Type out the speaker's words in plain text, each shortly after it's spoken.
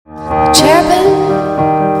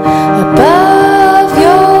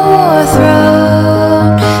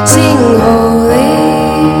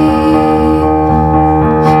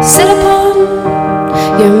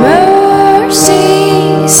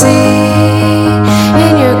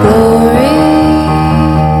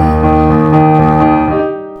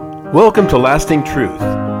Welcome to Lasting Truth,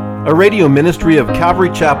 a radio ministry of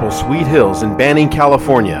Calvary Chapel, Sweet Hills in Banning,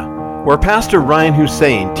 California, where Pastor Ryan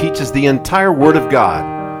Hussein teaches the entire Word of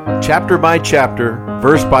God, chapter by chapter,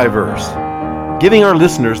 verse by verse, giving our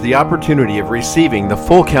listeners the opportunity of receiving the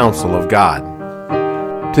full counsel of God.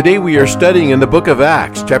 Today we are studying in the book of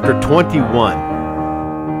Acts, chapter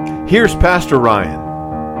 21. Here's Pastor Ryan.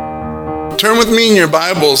 Turn with me in your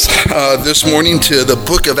Bibles this morning to the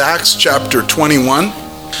book of Acts, chapter 21.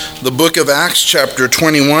 The book of Acts, chapter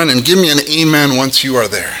 21, and give me an amen once you are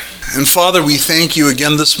there. And Father, we thank you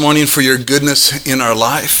again this morning for your goodness in our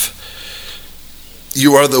life.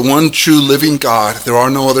 You are the one true living God. There are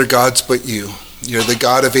no other gods but you. You're the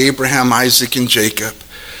God of Abraham, Isaac, and Jacob.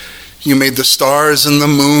 You made the stars and the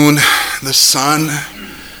moon, the sun,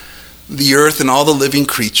 the earth, and all the living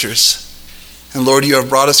creatures. And Lord, you have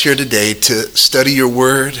brought us here today to study your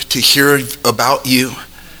word, to hear about you.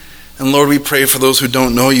 And Lord, we pray for those who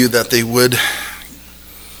don't know you that they would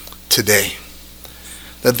today,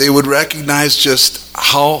 that they would recognize just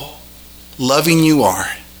how loving you are,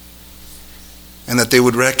 and that they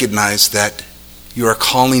would recognize that you are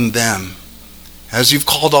calling them, as you've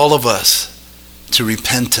called all of us, to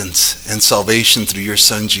repentance and salvation through your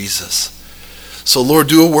Son, Jesus. So Lord,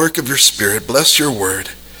 do a work of your Spirit. Bless your word.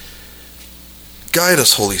 Guide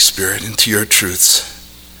us, Holy Spirit, into your truths.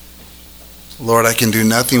 Lord, I can do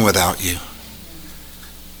nothing without you.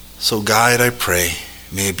 So guide, I pray.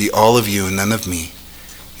 May it be all of you and none of me.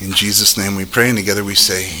 In Jesus' name we pray, and together we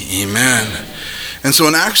say, amen. And so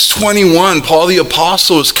in Acts 21, Paul the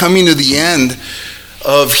Apostle is coming to the end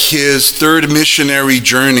of his third missionary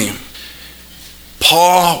journey.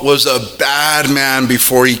 Paul was a bad man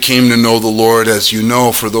before he came to know the Lord, as you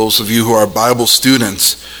know, for those of you who are Bible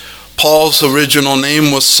students. Paul's original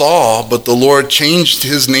name was Saul, but the Lord changed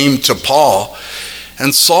his name to Paul.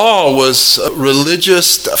 And Saul was a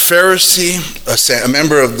religious Pharisee, a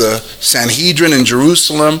member of the Sanhedrin in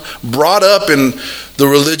Jerusalem, brought up in the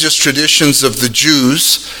religious traditions of the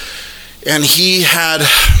Jews. And he had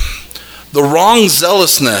the wrong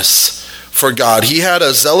zealousness for God. He had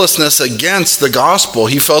a zealousness against the gospel.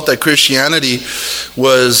 He felt that Christianity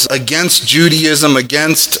was against Judaism,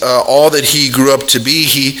 against all that he grew up to be.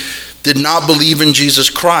 He did not believe in Jesus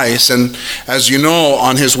Christ. And as you know,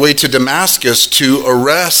 on his way to Damascus to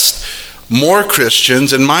arrest more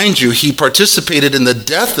Christians, and mind you, he participated in the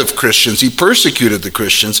death of Christians. He persecuted the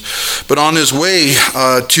Christians. But on his way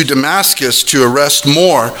to Damascus to arrest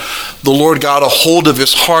more, the Lord got a hold of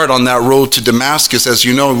his heart on that road to Damascus. As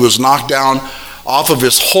you know, he was knocked down off of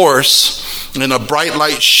his horse, and a bright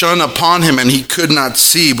light shone upon him, and he could not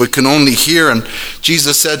see but could only hear. And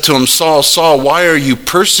Jesus said to him, Saul, Saul, why are you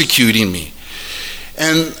persecuting me?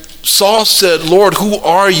 And Saul said, Lord, who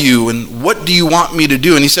are you, and what do you want me to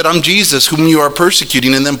do? And he said, I'm Jesus, whom you are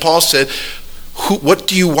persecuting. And then Paul said, what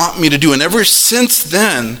do you want me to do? And ever since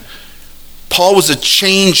then, Paul was a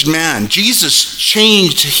changed man. Jesus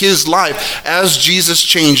changed his life as Jesus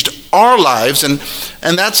changed our lives.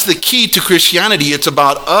 And that's the key to Christianity. It's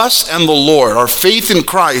about us and the Lord. Our faith in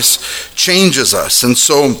Christ changes us. And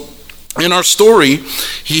so in our story,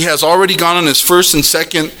 he has already gone on his first and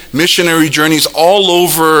second missionary journeys all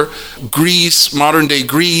over Greece, modern-day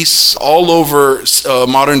Greece, all over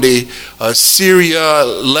modern-day Syria,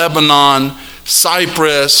 Lebanon,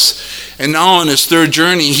 Cyprus. And now on his third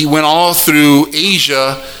journey, he went all through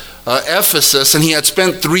Asia, Ephesus, and he had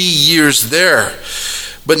spent 3 years there.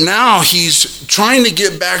 But now he's trying to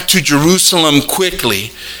get back to Jerusalem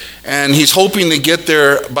quickly, and he's hoping to get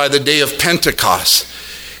there by the day of Pentecost.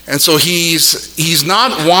 And so he's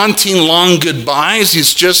not wanting long goodbyes.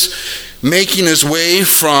 He's just making his way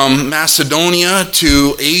from Macedonia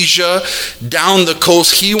to Asia, down the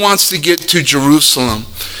coast. He wants to get to Jerusalem.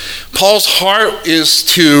 Paul's heart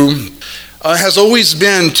has always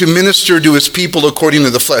been to minister to his people according to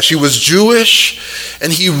the flesh. He was Jewish,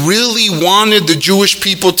 and he really wanted the Jewish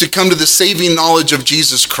people to come to the saving knowledge of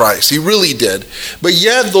Jesus Christ. He really did. But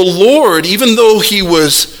yet the Lord, even though he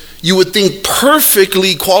was, you would think,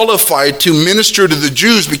 perfectly qualified to minister to the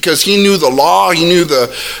Jews because he knew the law, he knew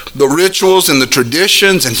the rituals and the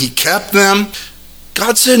traditions, and he kept them,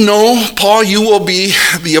 God said, no, Paul, you will be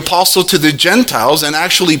the apostle to the Gentiles, and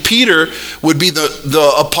actually Peter would be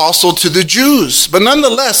the apostle to the Jews. But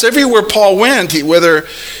nonetheless, everywhere Paul went, whether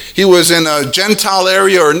he was in a Gentile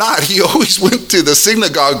area or not, he always went to the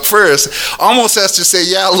synagogue first, almost has to say,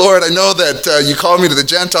 yeah, Lord, I know that you called me to the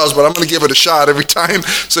Gentiles, but I'm going to give it a shot every time.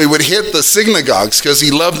 So he would hit the synagogues because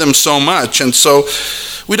he loved them so much. And so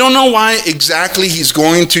we don't know why exactly he's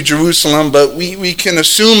going to Jerusalem, but we can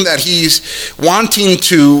assume that he's wanting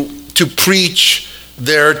to preach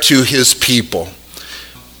there to his people.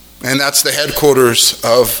 And that's the headquarters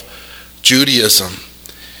of Judaism.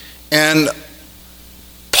 And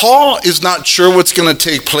Paul is not sure what's going to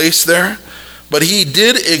take place there, but he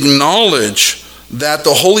did acknowledge that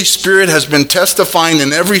the Holy Spirit has been testifying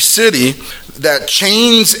in every city that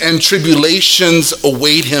chains and tribulations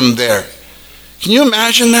await him there. Can you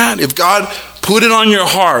imagine that? If God put it on your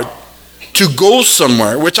heart to go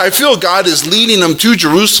somewhere, which I feel God is leading them to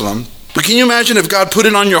Jerusalem, but can you imagine if God put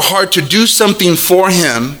it on your heart to do something for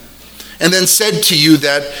him and then said to you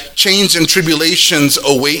that chains and tribulations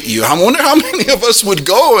await you? I wonder how many of us would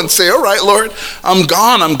go and say, all right, Lord, I'm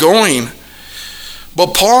gone, I'm going.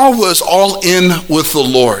 But Paul was all in with the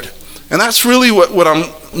Lord. And that's really what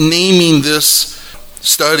I'm naming this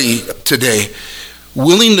study today.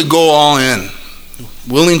 Willing to go all in.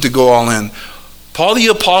 Willing to go all in. Paul the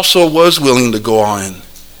Apostle was willing to go all in.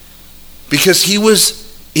 Because he was,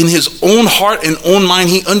 in his own heart and own mind,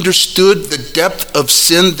 he understood the depth of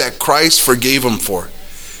sin that Christ forgave him for.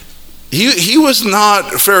 He was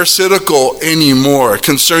not pharisaical anymore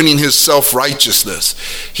concerning his self-righteousness.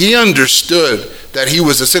 He understood that he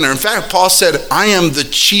was a sinner. In fact, Paul said, I am the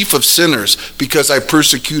chief of sinners because I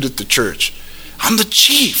persecuted the church. I'm the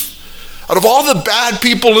chief. Out of all the bad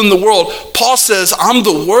people in the world, Paul says, I'm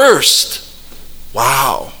the worst.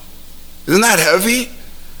 Wow. Isn't that heavy?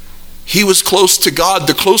 He was close to God.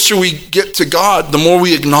 The closer we get to God, the more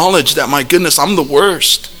we acknowledge that, my goodness, I'm the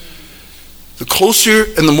worst. The closer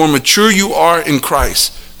and the more mature you are in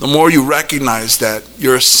Christ, the more you recognize that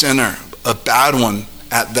you're a sinner, a bad one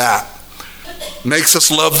at that. It makes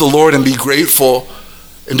us love the Lord and be grateful,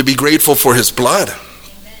 and to be grateful for his blood.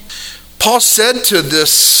 Amen. Paul said to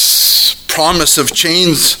this promise of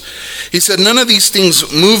chains, he said, none of these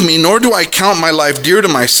things move me, nor do I count my life dear to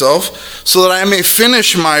myself, so that I may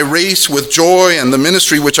finish my race with joy and the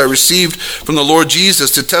ministry which I received from the Lord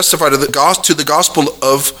Jesus to testify to the gospel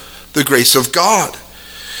of the grace of God.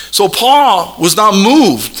 So Paul was not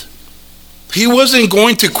moved. He wasn't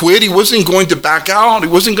going to quit. He wasn't going to back out. He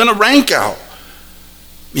wasn't going to rank out.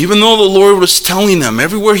 Even though the Lord was telling him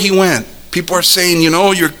everywhere he went, people are saying,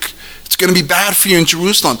 it's going to be bad for you in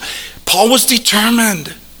Jerusalem. Paul was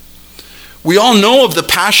determined. We all know of the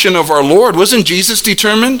passion of our Lord. Wasn't Jesus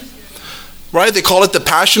determined? Right? They call it the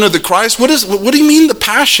passion of the Christ. What do you mean the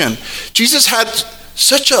passion? Jesus had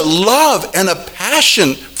such a love and a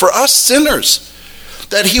passion for us sinners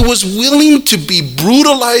that he was willing to be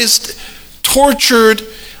brutalized, tortured,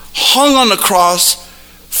 hung on the cross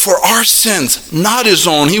for our sins, not his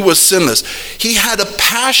own. He was sinless. He had a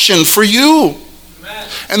passion for you. Amen.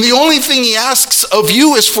 And the only thing he asks of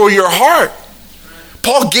you is for your heart.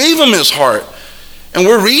 Paul gave him his heart. And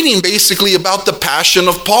we're reading basically about the passion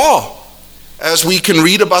of Paul, as we can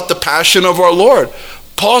read about the passion of our Lord.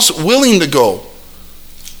 Paul's willing to go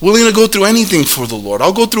through anything for the Lord.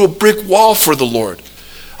 I'll go through a brick wall for the Lord.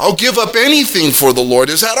 I'll give up anything for the Lord.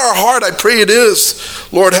 Is that our heart? I pray it is.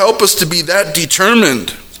 Lord, help us to be that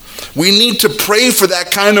determined. We need to pray for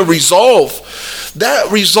that kind of resolve.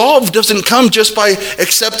 That resolve doesn't come just by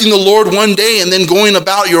accepting the Lord one day and then going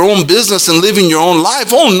about your own business and living your own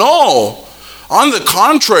life. Oh no. On the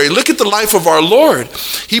contrary, look at the life of our Lord.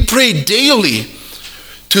 He prayed daily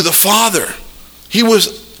to the Father. He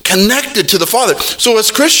was connected to the Father. So as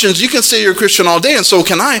Christians, you can say you're a Christian all day, and so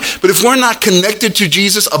can I, but if we're not connected to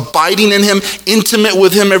Jesus, abiding in him, intimate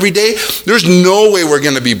with him every day, there's no way we're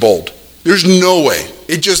going to be bold. There's no way.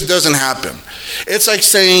 It just doesn't happen. It's like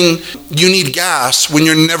saying you need gas when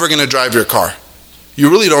you're never going to drive your car. You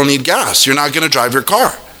really don't need gas. You're not going to drive your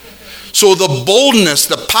car. So the boldness,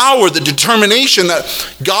 the power, the determination that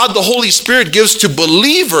God, the Holy Spirit, gives to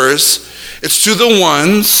believers, it's to the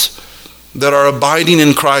ones that are abiding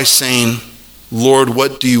in Christ, saying, Lord,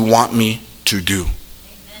 what do you want me to do? Amen.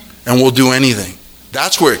 And we'll do anything.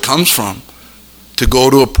 That's where it comes from, to go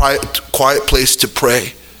to a quiet place to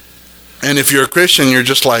pray. And if you're a Christian, you're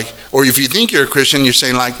just like, or if you think you're a Christian, you're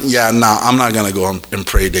saying like, I'm not going to go and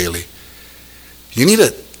pray daily. You need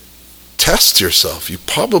to test yourself. You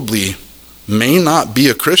probably may not be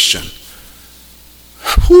a Christian.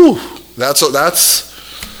 Whew, that's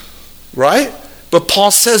right? But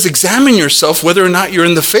Paul says, examine yourself whether or not you're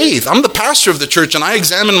in the faith. I'm the pastor of the church, and I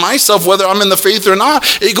examine myself whether I'm in the faith or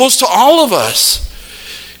not. It goes to all of us.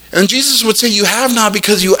 And Jesus would say, you have not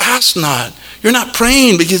because you ask not. You're not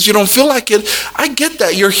praying because you don't feel like it. I get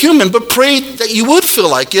that. You're human, but pray that you would feel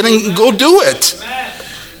like it and go do it.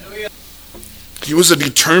 He was a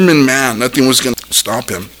determined man. Nothing was going to stop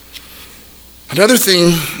him. Another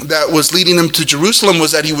thing that was leading him to Jerusalem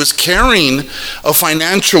was that he was carrying a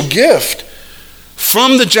financial gift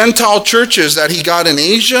from the Gentile churches that he got in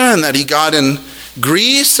Asia and that he got in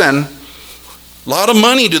Greece. And A lot of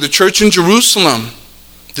money to the church in Jerusalem,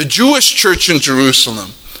 the Jewish church in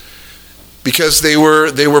Jerusalem, because they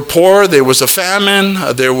were poor. There was a famine.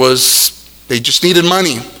 They just needed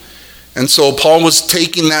money. And so Paul was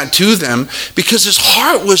taking that to them because his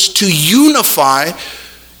heart was to unify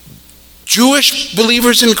Jewish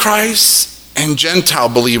believers in Christ and Gentile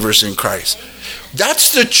believers in Christ.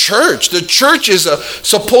 That's the church. The church is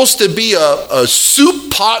supposed to be a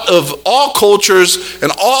soup pot of all cultures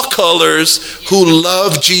and all colors who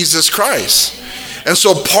love Jesus Christ. And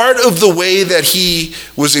so part of the way that he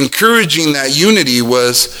was encouraging that unity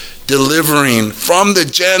was delivering from the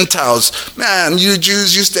Gentiles. Man, you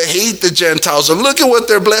Jews used to hate the Gentiles, and look at what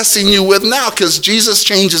they're blessing you with now, because Jesus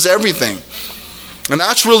changes everything. And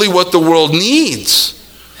that's really what the world needs.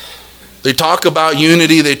 They talk about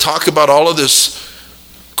unity. They talk about all of this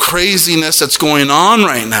craziness that's going on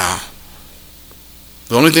right now.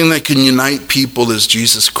 The only thing that can unite people is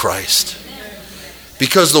Jesus Christ.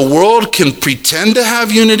 Because the world can pretend to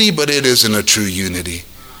have unity, but it isn't a true unity.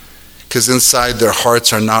 Because inside their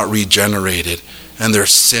hearts are not regenerated, and they're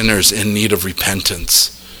sinners in need of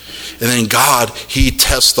repentance. And then God, he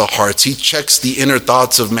tests the hearts. He checks the inner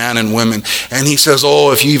thoughts of man and women. And he says,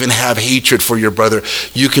 oh, if you even have hatred for your brother,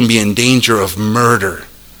 you can be in danger of murder.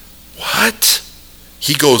 What?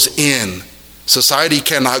 He goes in. Society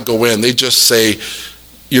cannot go in. They just say,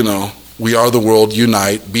 we are the world,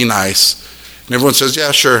 unite, be nice. And everyone says,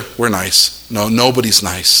 yeah, sure, we're nice. No, nobody's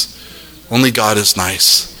nice. Only God is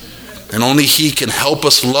nice. And only he can help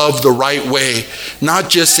us love the right way, not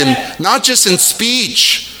just in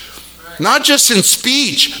speech. Not just in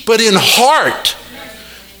speech, but in heart.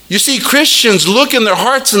 You see, Christians look in their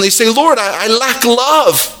hearts and they say, Lord, I lack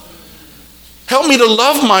love. Help me to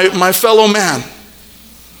love my fellow man.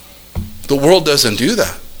 The world doesn't do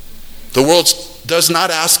that. The world does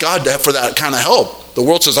not ask God for that kind of help. The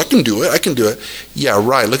world says, I can do it. Yeah,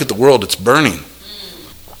 right. Look at the world. It's burning.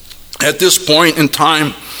 At this point in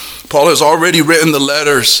time, Paul has already written the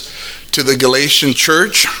letters to the Galatian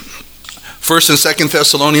church. 1st and 2nd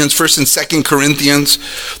Thessalonians, 1st and 2nd Corinthians,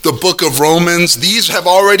 the book of Romans. These have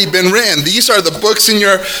already been written. These are the books in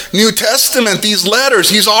your New Testament, these letters.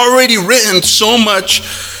 He's already written so much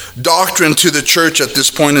doctrine to the church at this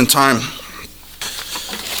point in time.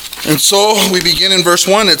 And so we begin in verse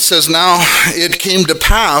 1. It says, now it came to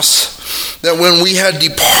pass that when we had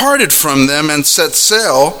departed from them and set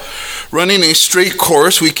sail, running a straight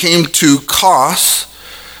course, we came to Kos,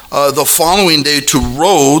 the following day to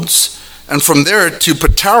Rhodes, and from there to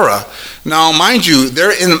Patara. Now, mind you,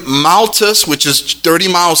 they're in Maltus, which is 30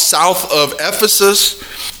 miles south of Ephesus,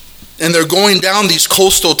 and they're going down these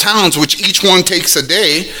coastal towns, which each one takes a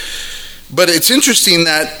day. But it's interesting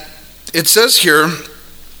that it says here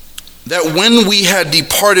that when we had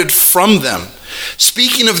departed from them,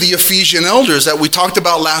 speaking of the Ephesian elders that we talked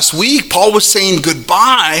about last week, Paul was saying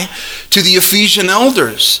goodbye to the Ephesian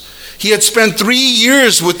elders. He had spent 3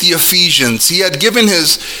 years with the Ephesians. He had given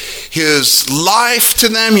his life to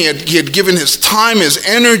them. He had given his time, his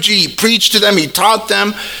energy. He preached to them. He taught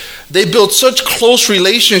them. They built such close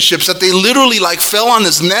relationships that they literally fell on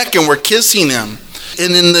his neck and were kissing him.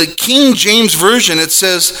 And in the King James Version, it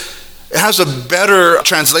says, it has a better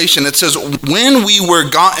translation. It says, when we were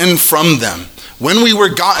gotten from them. When we were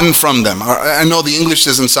gotten from them. I know the English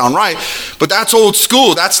doesn't sound right, but that's old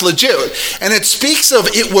school. That's legit. And it speaks of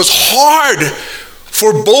it was hard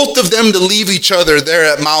for both of them to leave each other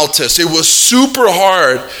there at Maltus. It was super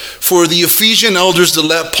hard for the Ephesian elders to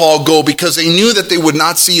let Paul go because they knew that they would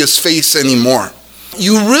not see his face anymore.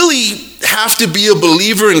 You really have to be a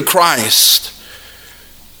believer in Christ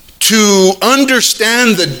to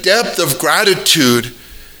understand the depth of gratitude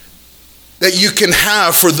that you can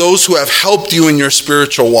have for those who have helped you in your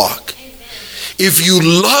spiritual walk. If you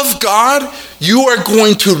love God, you are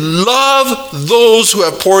going to love those who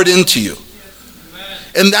have poured into you.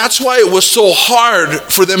 And that's why it was so hard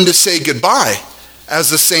for them to say goodbye, as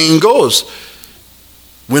the saying goes.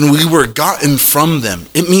 When we were gotten from them,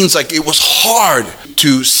 it means it was hard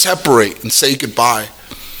to separate and say goodbye.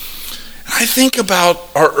 And I think about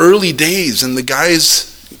our early days and the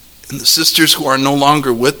guys and the sisters who are no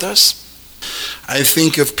longer with us. I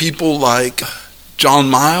think of people like John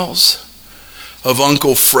Miles, of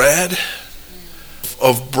Uncle Fred,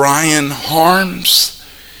 of Brian Harms.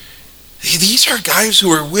 These are guys who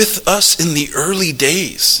were with us in the early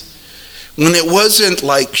days when it wasn't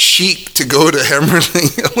chic to go to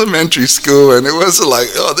Hemmerling Elementary School, and it wasn't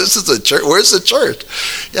oh, this is a church. Where's the church?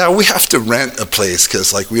 Yeah, we have to rent a place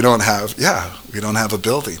because we don't have a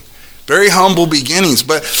building. Very humble beginnings,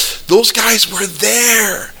 but those guys were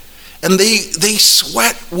there. And they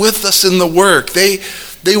sweat with us in the work. They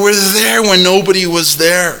They were there when nobody was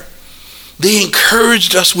there. They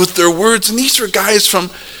encouraged us with their words. And these were guys from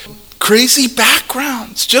crazy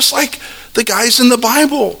backgrounds, just like the guys in the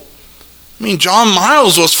Bible. I mean, John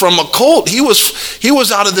Miles was from a cult. He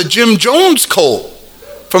was out of the Jim Jones cult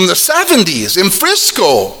from the 70s in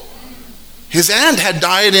Frisco. His aunt had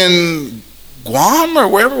died in Guam or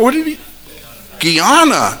wherever.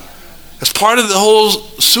 Guyana, as part of the whole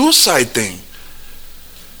suicide thing.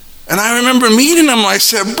 And I remember meeting him. I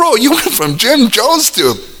said, bro, you went from Jim Jones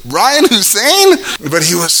to Ryan Hussein? But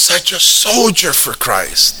he was such a soldier for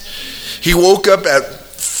Christ. He woke up at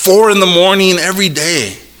 4 a.m. every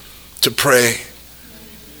day to pray.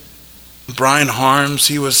 Brian Harms,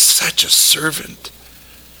 he was such a servant.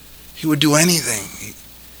 He would do anything.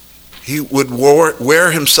 He would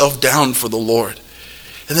wear himself down for the Lord.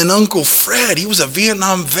 And then Uncle Fred, he was a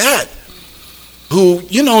Vietnam vet who,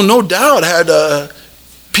 no doubt had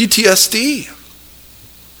PTSD,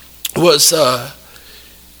 was the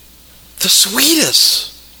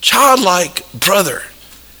sweetest, childlike brother.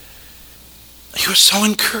 He was so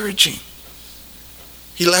encouraging.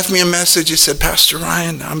 He left me a message. He said, Pastor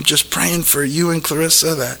Ryan, I'm just praying for you and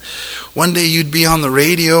Clarissa that one day you'd be on the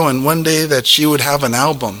radio and one day that she would have an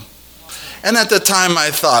album. And at the time I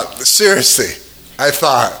thought, seriously,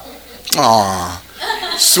 aw,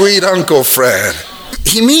 sweet Uncle Fred.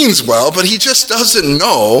 He means well, but he just doesn't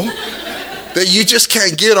know that you just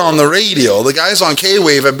can't get on the radio. The guys on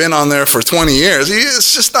K-Wave have been on there for 20 years.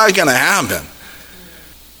 It's just not going to happen.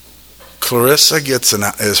 Clarissa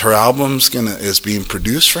her album's is being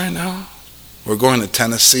produced right now. We're going to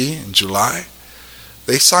Tennessee in July.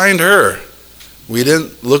 They signed her. We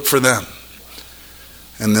didn't look for them.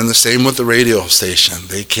 And then the same with the radio station.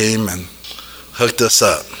 They came and hooked us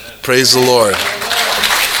up. Praise the Lord.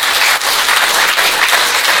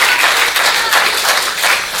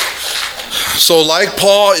 So like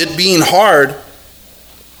Paul, it being hard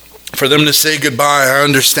for them to say goodbye, I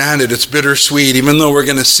understand it. It's bittersweet. Even though we're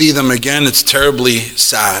going to see them again, it's terribly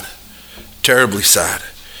sad. Terribly sad.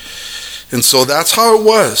 And so that's how it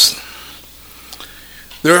was.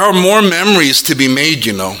 There are more memories to be made,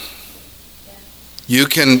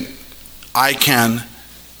 I can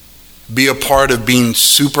be a part of being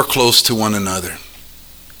super close to one another,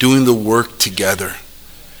 doing the work together.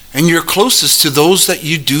 And you're closest to those that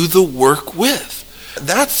you do the work with.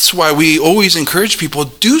 That's why we always encourage people,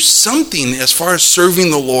 do something as far as serving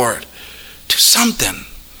the Lord. Do something.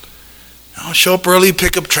 Show up early,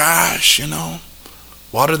 pick up trash,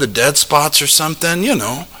 water the dead spots or something,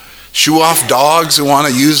 shoo off dogs who want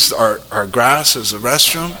to use our grass as a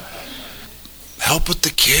restroom. Help with the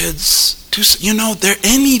kids. They're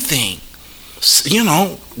anything.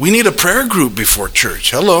 We need a prayer group before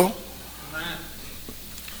church. Hello.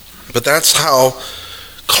 But that's how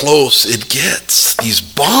close it gets. These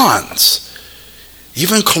bonds,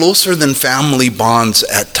 even closer than family bonds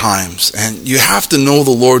at times. And you have to know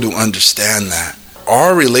the Lord to understand that.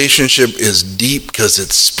 Our relationship is deep because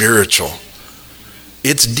it's spiritual.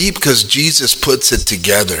 It's deep because Jesus puts it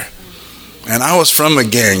together. And I was from a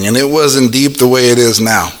gang, and it wasn't deep the way it is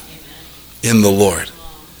now in the Lord.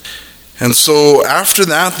 And so after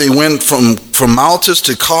that, they went from Maltus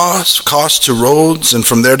to Kos to Rhodes, and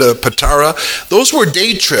from there to Patara. Those were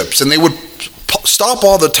day trips, and they would stop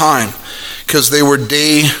all the time because they were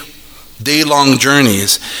day-long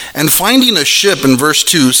journeys. And finding a ship in verse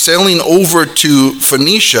 2, sailing over to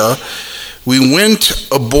Phoenicia, we went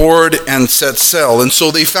aboard and set sail. And so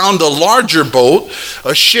they found a larger boat,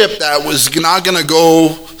 a ship that was not going to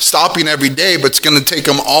go stopping every day, but it's going to take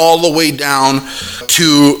them all the way down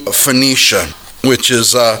to Phoenicia, which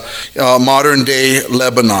is modern-day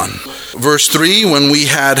Lebanon. Verse 3, when we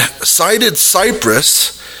had sighted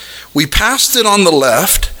Cyprus, we passed it on the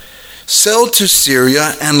left, sailed to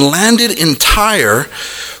Syria, and landed in Tyre,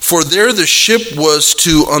 for there the ship was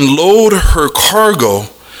to unload her cargo.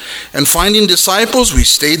 And finding disciples, we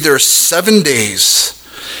stayed there 7 days.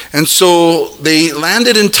 And so they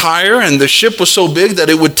landed in Tyre, and the ship was so big that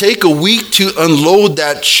it would take a week to unload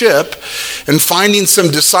that ship. And finding some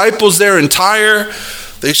disciples there in Tyre,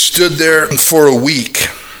 they stood there for a week.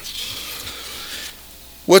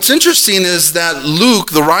 What's interesting is that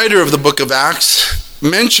Luke, the writer of the book of Acts,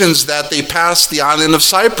 mentions that they passed the island of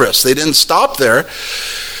Cyprus. They didn't stop there,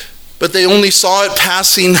 but they only saw it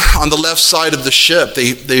passing on the left side of the ship.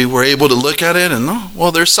 They were able to look at it and,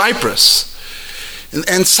 there's Cyprus.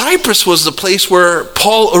 And Cyprus was the place where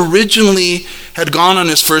Paul originally had gone on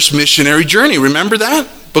his first missionary journey. Remember that?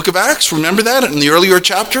 Book of Acts, remember that? In the earlier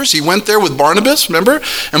chapters, he went there with Barnabas, remember?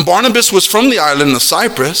 And Barnabas was from the island of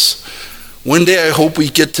Cyprus, One day I hope we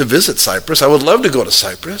get to visit Cyprus. I would love to go to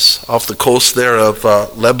Cyprus, off the coast there of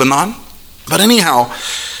Lebanon. But anyhow,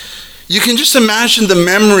 you can just imagine the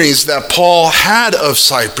memories that Paul had of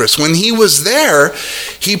Cyprus. When he was there,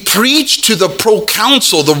 he preached to the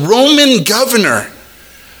proconsul, the Roman governor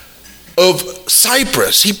of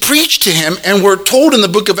Cyprus. He preached to him, and we're told in the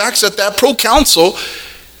book of Acts that proconsul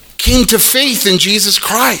came to faith in Jesus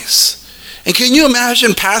Christ. And can you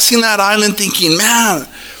imagine passing that island thinking, man,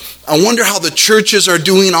 I wonder how the churches are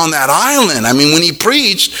doing on that island. I mean, when he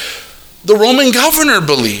preached, the Roman governor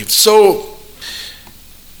believed. So,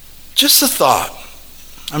 just a thought.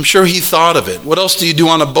 I'm sure he thought of it. What else do you do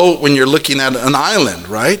on a boat when you're looking at an island,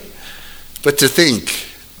 right? But to think.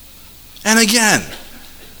 And again,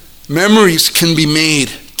 memories can be made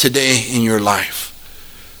today in your life.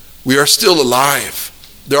 We are still alive.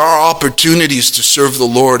 There are opportunities to serve the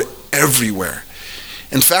Lord everywhere.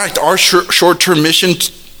 In fact, our short-term mission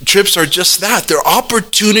trips are just that. They're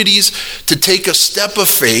opportunities to take a step of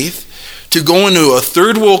faith, to go into a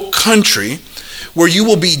third world country where you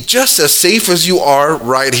will be just as safe as you are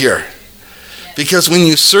right here. Because when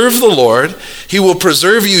you serve the Lord, he will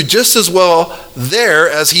preserve you just as well there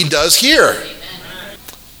as he does here.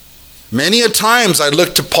 Many a times I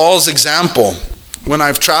look to Paul's example when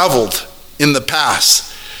I've traveled in the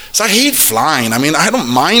past. So I hate flying. I mean, I don't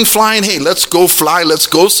mind flying. Hey, let's go fly. Let's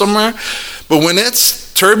go somewhere. But when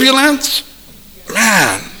it's turbulent,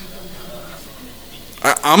 man,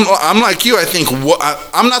 I'm like you. I think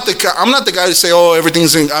I'm not the guy to say, oh,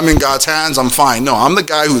 I'm in God's hands. I'm fine. No, I'm the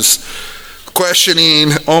guy who's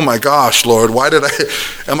questioning. Oh my gosh, Lord,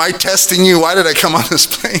 am I testing you? Why did I come on this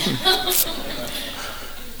plane?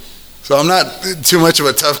 So I'm not too much of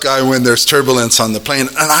a tough guy when there's turbulence on the plane.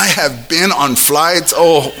 And I have been on flights,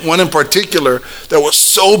 one in particular that was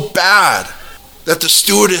so bad that the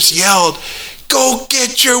stewardess yelled, "Go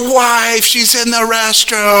get your wife, she's in the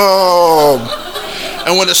restroom."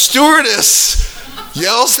 And when a stewardess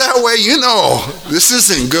yells that way, you know, this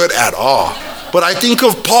isn't good at all. But I think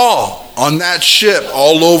of Paul on that ship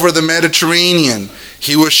all over the Mediterranean.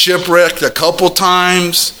 He was shipwrecked a couple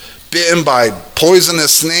times, bitten by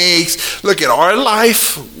poisonous snakes. Look at our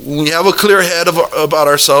life. When we have a clear head about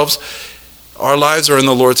ourselves, our lives are in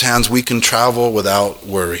the Lord's hands. We can travel without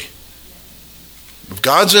worry. If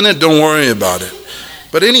God's in it, don't worry about it.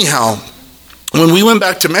 But anyhow, when we went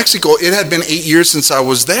back to Mexico, it had been 8 years since I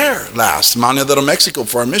was there last, Monterrey, Mexico,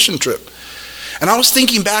 for our mission trip. And I was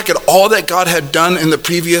thinking back at all that God had done in the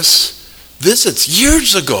previous visits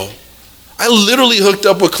years ago. I literally hooked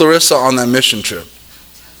up with Clarissa on that mission trip.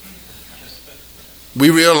 We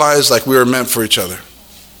realized like we were meant for each other.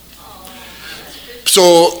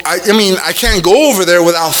 So, I mean, I can't go over there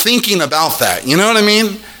without thinking about that. You know what I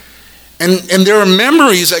mean? And there are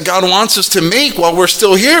memories that God wants us to make while we're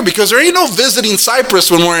still here, because there ain't no visiting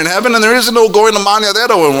Cyprus when we're in heaven, and there isn't no going to Monterrey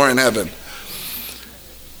when we're in heaven.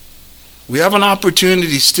 We have an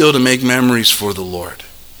opportunity still to make memories for the Lord,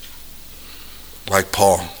 like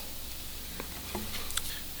Paul.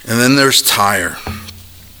 And then there's Tyre.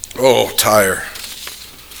 Oh, Tyre.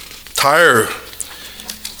 Tyre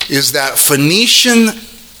is that Phoenician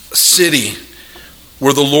city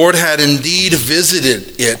where the Lord had indeed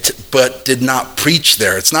visited it, but did not preach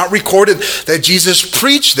there. It's not recorded that Jesus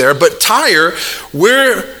preached there, but Tyre,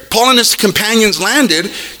 where Paul and his companions landed,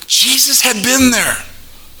 Jesus had been there.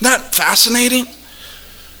 Isn't that fascinating?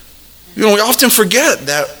 You know, we often forget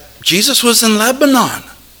that Jesus was in Lebanon.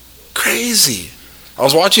 Crazy. I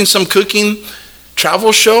was watching some cooking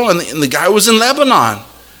travel show, and the guy was in Lebanon.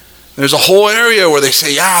 There's a whole area where they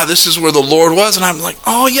say, yeah, this is where the Lord was. And I'm like,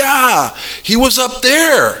 oh yeah, he was up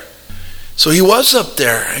there. So he was up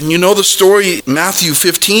there. And you know the story, Matthew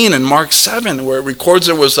 15 and Mark 7, where it records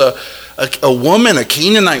there was a woman, a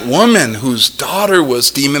Canaanite woman, whose daughter was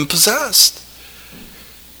demon-possessed.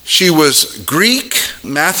 She was Greek,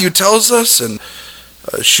 Matthew tells us, and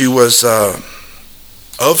she was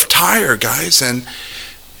of Tyre, guys. And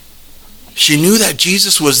she knew that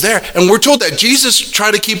Jesus was there. And we're told that Jesus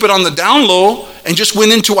tried to keep it on the down low and just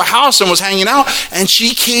went into a house and was hanging out. And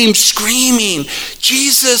she came screaming,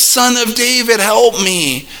 "Jesus, Son of David, help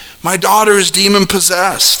me. My daughter is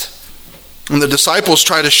demon-possessed." And the disciples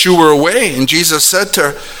tried to shoo her away. And Jesus said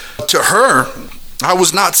to her, "I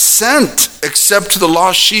was not sent except to the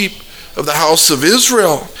lost sheep of the house of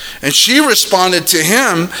Israel." And she responded to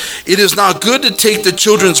him, "It is not good to take the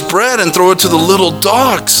children's bread and throw it to the little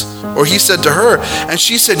dogs." Or he said to her, and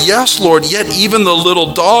she said, "Yes, Lord, yet even the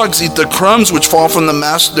little dogs eat the crumbs which fall from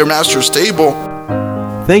their master's table."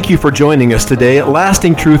 Thank you for joining us today at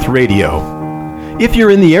Lasting Truth Radio. If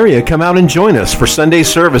you're in the area, come out and join us for Sunday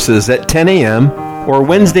services at 10 a.m., or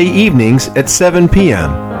Wednesday evenings at 7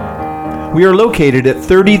 p.m. We are located at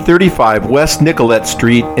 3035 West Nicollet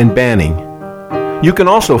Street in Banning. You can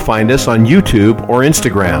also find us on YouTube or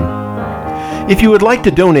Instagram. If you would like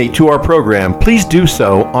to donate to our program, please do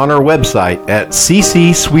so on our website at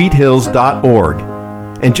ccsweethills.org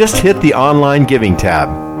and just hit the online giving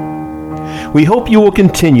tab. We hope you will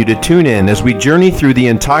continue to tune in as we journey through the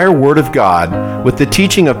entire Word of God with the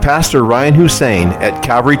teaching of Pastor Ryan Hussein at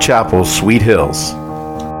Calvary Chapel, Sweet Hills.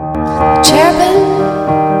 Cherubim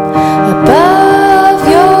above